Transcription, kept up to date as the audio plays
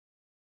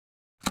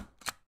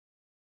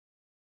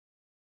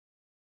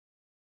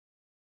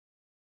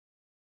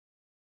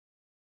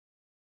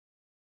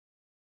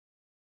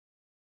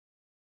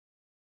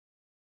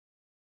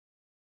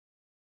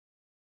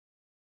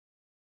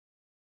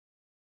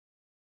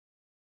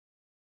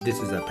This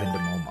is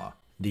ependymoma.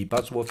 The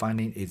Buzzword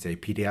finding is a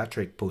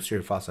pediatric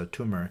posterior fossa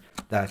tumor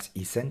that's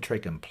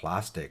eccentric and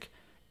plastic,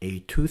 a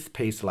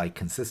toothpaste-like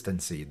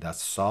consistency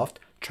that's soft,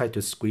 try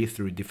to squeeze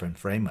through different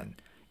foramen.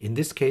 In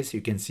this case,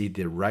 you can see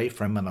the right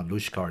foramen of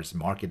Luschka is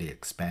markedly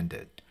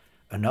expanded.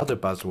 Another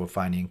Buzzword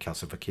finding,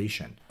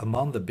 calcification.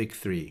 Among the big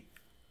three,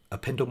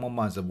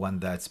 ependymoma is the one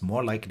that's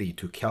more likely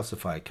to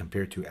calcify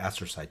compared to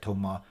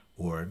astrocytoma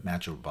or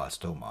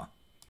medulloblastoma.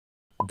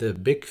 The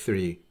big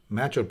three,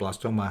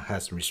 medulloblastoma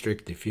has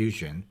restricted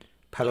diffusion,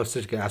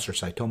 pilocytic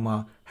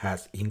astrocytoma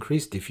has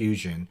increased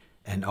diffusion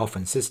and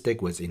often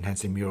cystic with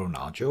enhancing mural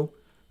nodule,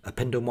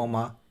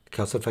 ependymoma,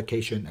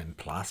 calcification, and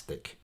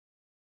plastic.